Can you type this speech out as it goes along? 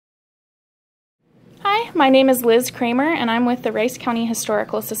Hi, my name is Liz Kramer and I'm with the Rice County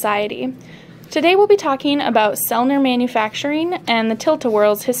Historical Society. Today we'll be talking about Sellner Manufacturing and the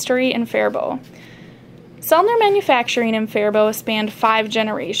Tilt-a-Whirl's history in Faribault. Sellner Manufacturing in Faribault spanned 5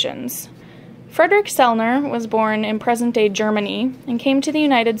 generations. Frederick Sellner was born in present-day Germany and came to the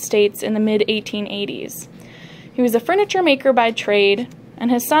United States in the mid-1880s. He was a furniture maker by trade, and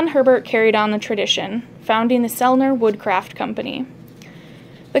his son Herbert carried on the tradition, founding the Sellner Woodcraft Company.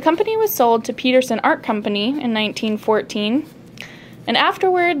 The company was sold to Peterson Art Company in 1914, and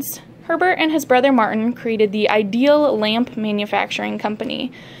afterwards, Herbert and his brother Martin created the Ideal Lamp Manufacturing Company,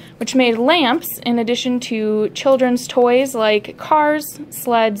 which made lamps in addition to children's toys like cars,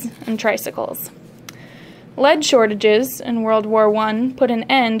 sleds, and tricycles. Lead shortages in World War I put an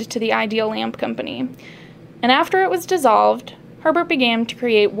end to the Ideal Lamp Company, and after it was dissolved, Herbert began to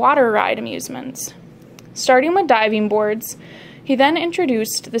create water ride amusements. Starting with diving boards, he then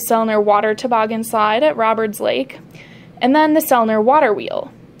introduced the Sellner Water Toboggan Slide at Roberts Lake, and then the Sellner Water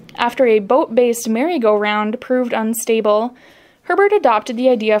Wheel. After a boat-based merry-go-round proved unstable, Herbert adopted the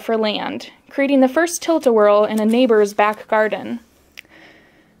idea for land, creating the first Tilt-a-Whirl in a neighbor's back garden.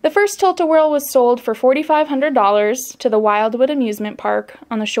 The first Tilt-a-Whirl was sold for $4,500 to the Wildwood Amusement Park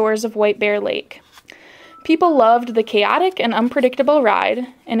on the shores of White Bear Lake. People loved the chaotic and unpredictable ride,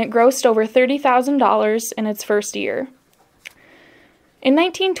 and it grossed over $30,000 in its first year. In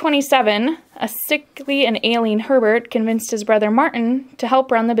 1927, a sickly and ailing Herbert convinced his brother Martin to help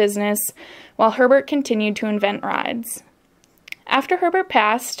run the business, while Herbert continued to invent rides. After Herbert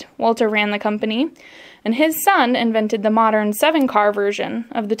passed, Walter ran the company, and his son invented the modern 7-car version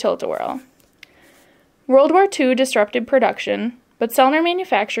of the Tilt-a-Whirl. World War II disrupted production, but Sellner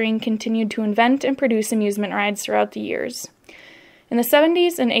Manufacturing continued to invent and produce amusement rides throughout the years. In the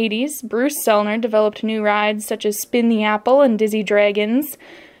 70s and 80s, Bruce Sellner developed new rides such as Spin the Apple and Dizzy Dragons,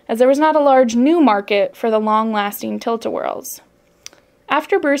 as there was not a large new market for the long-lasting Tilt-a-Whirls.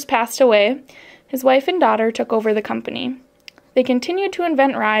 After Bruce passed away, his wife and daughter took over the company. They continued to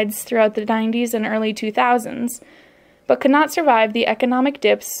invent rides throughout the 90s and early 2000s, but could not survive the economic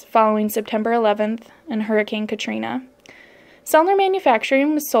dips following September 11th and Hurricane Katrina. Sellner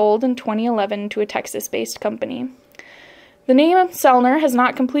Manufacturing was sold in 2011 to a Texas-based company. The name of Sellner has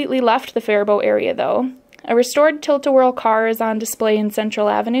not completely left the Faribault area, though. A restored Tilt-a-Whirl car is on display in Central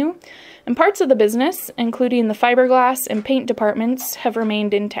Avenue, and parts of the business, including the fiberglass and paint departments, have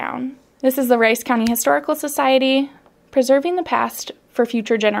remained in town. This is the Rice County Historical Society, preserving the past for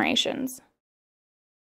future generations.